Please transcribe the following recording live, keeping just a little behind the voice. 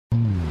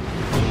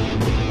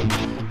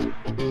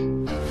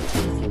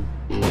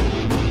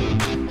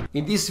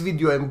In this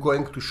video, I'm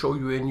going to show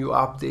you a new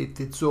update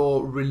that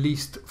Zoho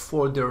released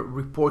for their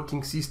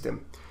reporting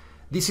system.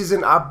 This is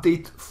an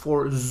update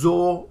for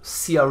Zoho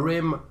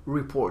CRM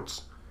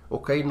reports,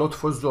 okay, not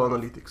for Zoho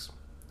Analytics.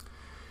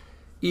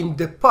 In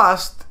the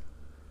past,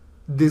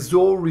 the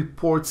Zoho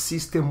report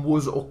system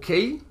was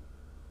okay,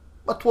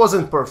 but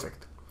wasn't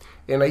perfect.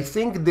 And I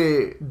think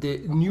the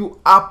new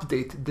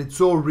update that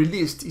Zoho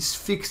released is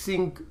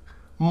fixing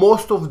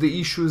most of the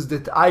issues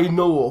that I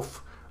know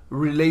of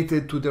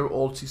related to their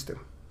old system.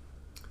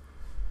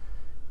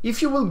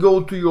 If you will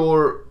go to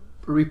your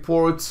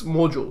reports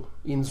module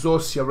in Zoho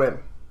CRM,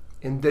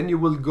 and then you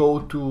will go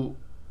to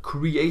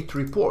create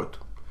report,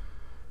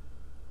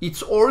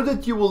 it's or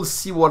that you will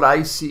see what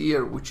I see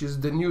here, which is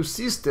the new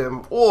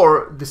system,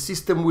 or the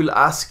system will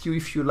ask you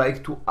if you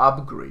like to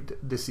upgrade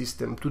the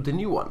system to the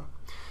new one.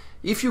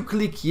 If you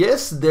click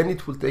yes, then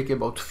it will take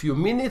about a few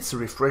minutes,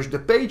 refresh the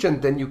page,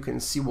 and then you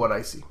can see what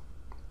I see.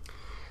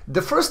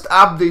 The first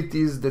update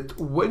is that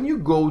when you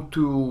go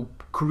to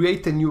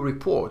create a new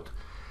report,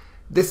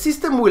 the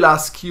system will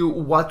ask you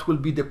what will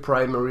be the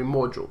primary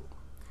module.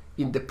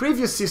 In the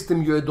previous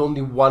system, you had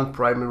only one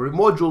primary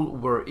module,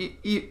 where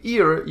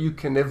here you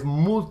can have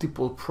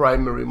multiple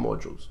primary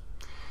modules.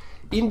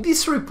 In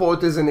this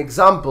report, as an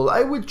example,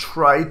 I will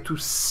try to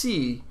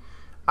see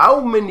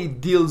how many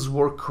deals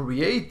were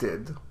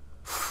created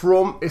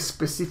from a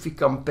specific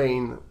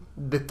campaign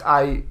that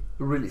I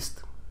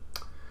released.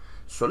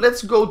 So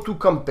let's go to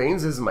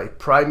campaigns as my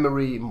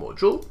primary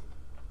module.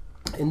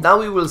 And now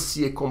we will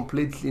see a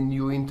completely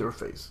new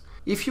interface.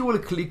 If you will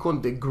click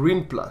on the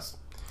green plus,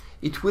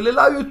 it will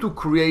allow you to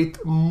create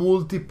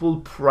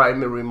multiple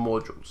primary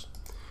modules.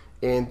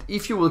 And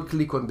if you will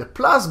click on the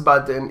plus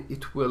button,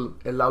 it will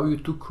allow you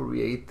to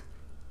create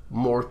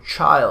more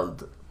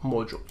child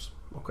modules.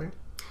 Okay.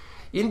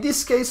 In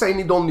this case, I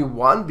need only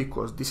one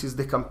because this is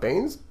the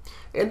campaigns.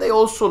 And I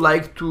also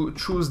like to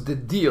choose the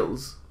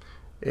deals.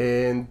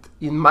 And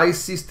in my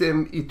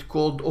system, it's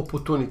called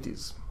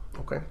opportunities.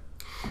 Okay.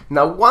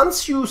 Now,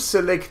 once you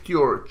select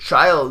your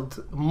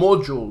child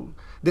module,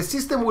 the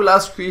system will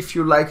ask you if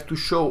you like to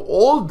show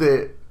all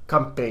the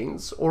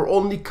campaigns or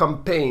only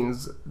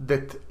campaigns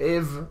that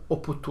have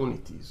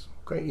opportunities.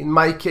 Okay? In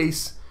my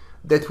case,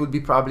 that would be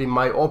probably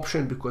my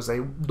option because I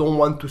don't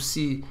want to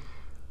see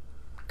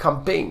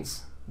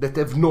campaigns that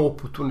have no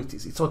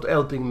opportunities. It's not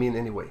helping me in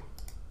any way.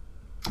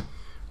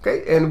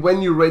 Okay? And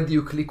when you're ready,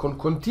 you click on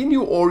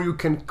continue, or you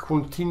can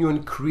continue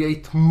and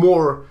create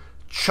more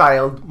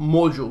child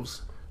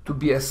modules to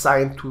be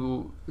assigned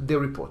to the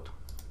report.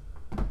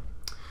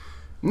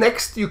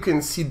 Next, you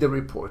can see the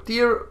report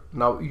here.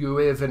 Now you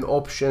have an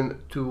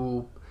option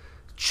to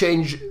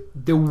change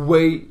the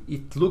way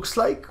it looks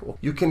like.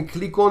 You can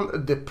click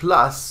on the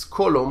plus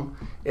column,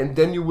 and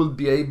then you will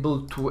be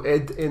able to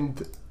add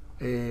and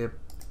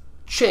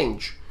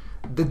change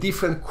the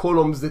different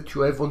columns that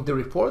you have on the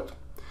report,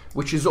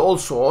 which is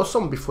also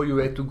awesome. Before you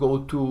had to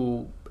go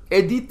to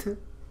edit,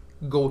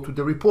 go to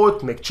the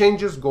report, make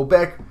changes, go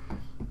back.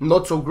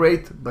 Not so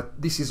great,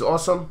 but this is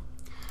awesome.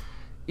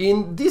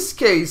 In this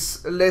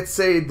case, let's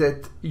say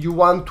that you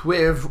want to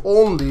have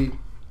only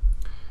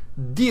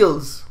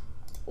deals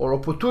or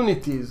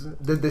opportunities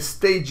that the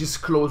stage is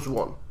close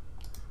won.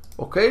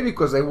 Okay,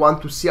 because I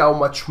want to see how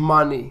much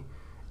money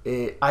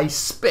I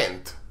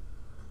spent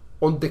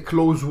on the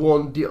close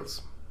won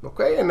deals.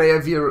 Okay, and I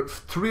have here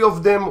 3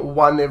 of them.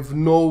 One have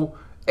no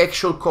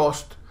actual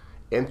cost,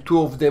 and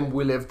 2 of them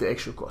will have the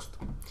actual cost.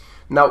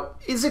 Now,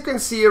 as you can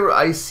see here,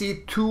 I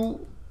see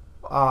 2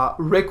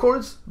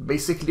 records.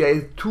 Basically, I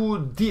have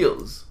 2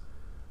 deals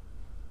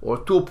or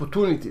 2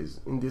 opportunities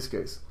in this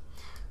case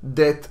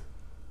that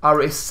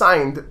are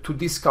assigned to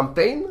this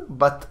campaign,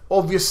 but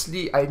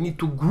obviously I need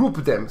to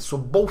group them, so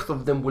both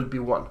of them will be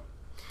one.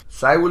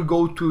 So I will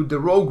go to the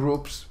row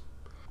groups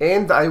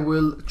and I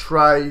will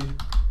try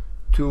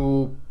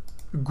to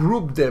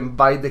group them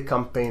by the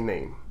campaign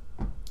name.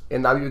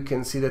 And now you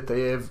can see that I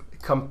have a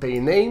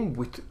campaign name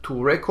with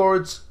 2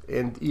 records,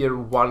 and here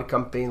 1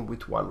 campaign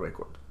with 1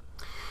 record.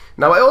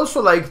 Now, I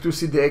also like to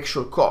see the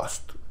actual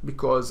cost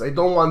because I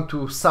don't want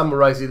to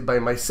summarize it by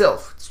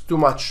myself. It's too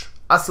much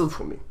hassle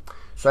for me.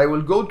 So I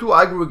will go to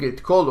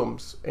aggregate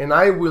columns and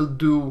I will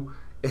do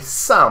a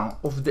sum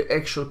of the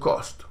actual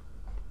cost.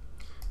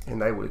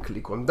 And I will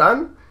click on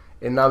done.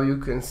 And now you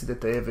can see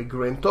that I have a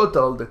grand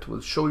total that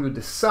will show you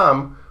the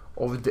sum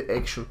of the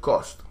actual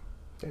cost.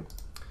 Okay.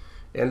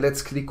 And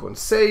let's click on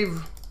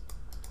save.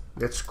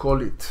 Let's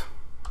call it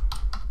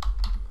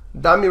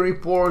dummy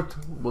report.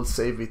 We'll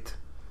save it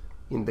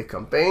in the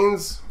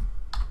campaigns,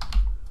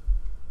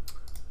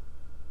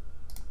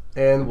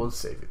 and we'll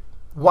save it.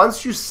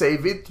 Once you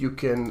save it, you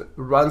can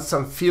run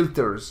some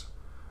filters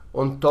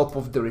on top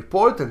of the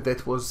report, and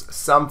that was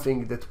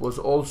something that was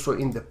also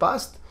in the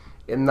past,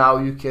 and now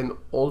you can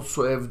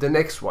also have the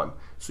next one.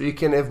 So you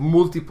can have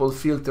multiple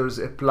filters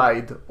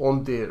applied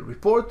on the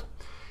report.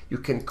 You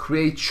can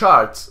create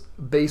charts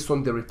based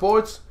on the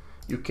reports.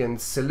 You can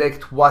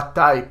select what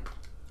type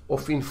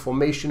of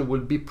information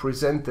will be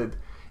presented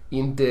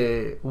in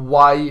the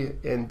Y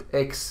and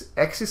X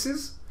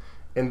axes,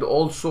 and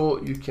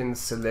also you can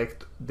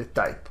select the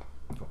type.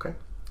 Okay,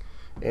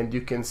 and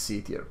you can see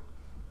it here.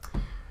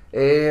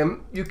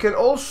 You can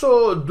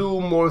also do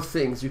more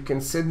things. You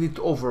can send it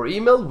over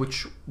email,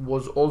 which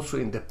was also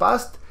in the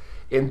past,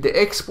 and the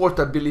export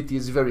ability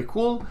is very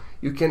cool.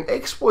 You can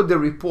export the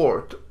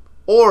report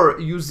or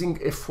using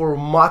a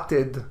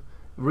formatted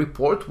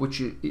report,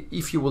 which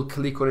if you will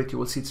click on it, you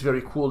will see it's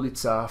very cool.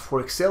 It's for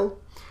Excel.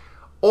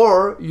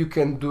 Or you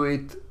can do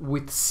it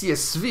with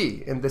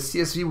CSV, and the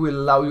CSV will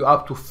allow you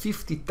up to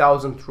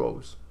 50,000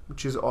 rows,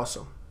 which is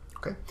awesome.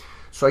 Okay,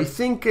 so I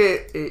think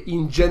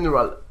in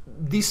general,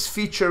 this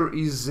feature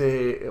is,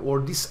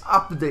 or this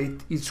update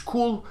is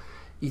cool.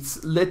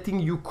 It's letting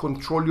you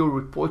control your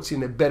reports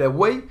in a better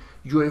way.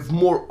 You have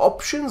more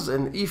options,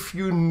 and if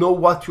you know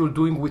what you're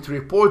doing with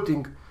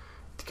reporting,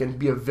 it can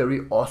be a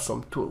very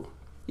awesome tool.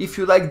 If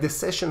you like the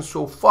session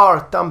so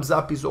far, thumbs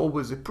up is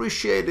always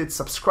appreciated.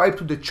 Subscribe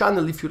to the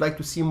channel if you like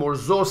to see more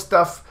Zoho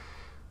stuff.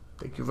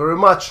 Thank you very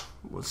much.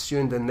 We'll see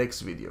you in the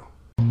next video.